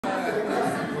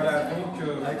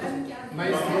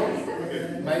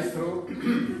maestro,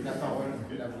 la parole,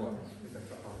 la voix.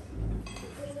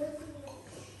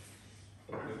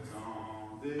 Le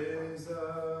temps des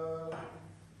heures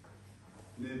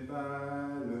n'est pas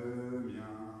le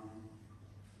mien,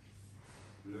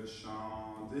 le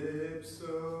chant des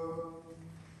psaumes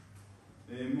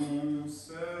est mon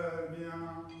seul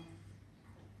bien.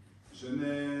 Je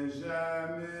n'ai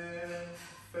jamais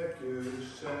fait que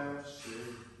chercher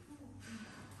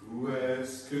où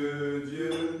est-ce que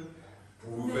Dieu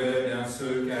pouvait bien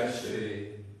se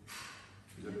cacher.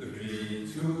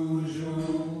 Depuis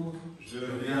toujours, je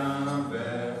viens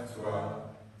vers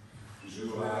toi,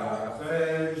 jour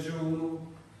après jour,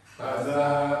 pas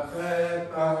après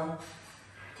pas,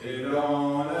 et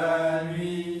dans la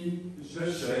nuit, je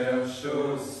cherche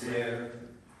au ciel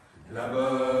la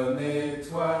bonne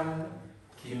étoile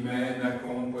qui mène à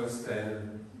Compostelle.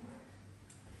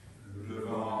 Le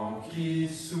vent qui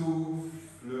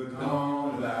souffle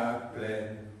dans la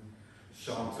plaine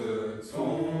chante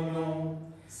ton nom,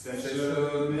 sèche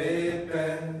mes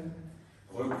peines,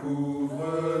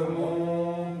 recouvre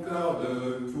mon corps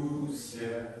de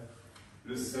poussière,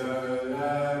 le seul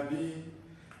habit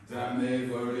d'un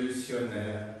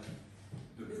évolutionnaire.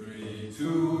 Depuis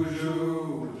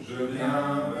toujours, je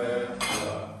viens vers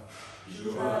toi,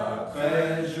 jour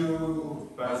après jour,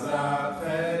 pas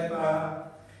après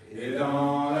pas, et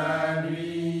dans la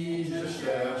nuit, je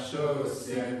cherche au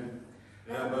ciel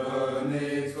la bonne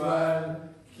étoile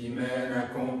qui mène à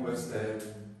Compostelle.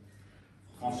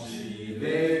 Franchis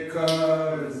les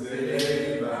cols et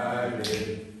les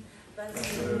vallées,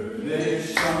 passe les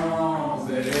champs